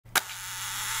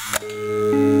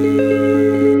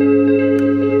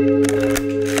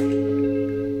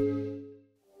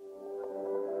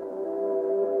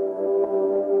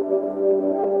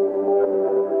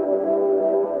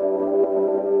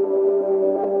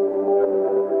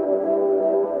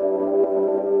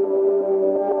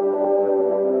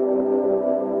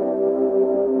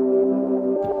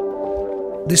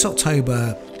This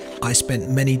October, I spent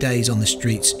many days on the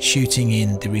streets shooting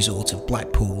in the resort of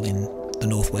Blackpool in the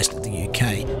northwest of the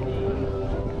UK.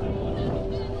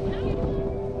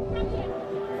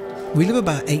 We live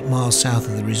about 8 miles south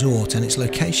of the resort, and its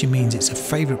location means it's a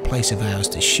favourite place of ours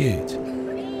to shoot.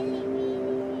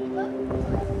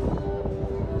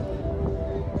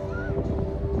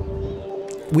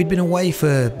 We'd been away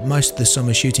for most of the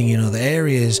summer shooting in other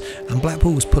areas, and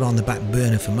Blackpool was put on the back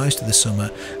burner for most of the summer.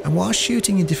 And while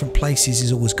shooting in different places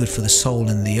is always good for the soul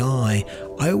and the eye,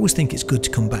 I always think it's good to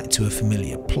come back to a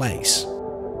familiar place.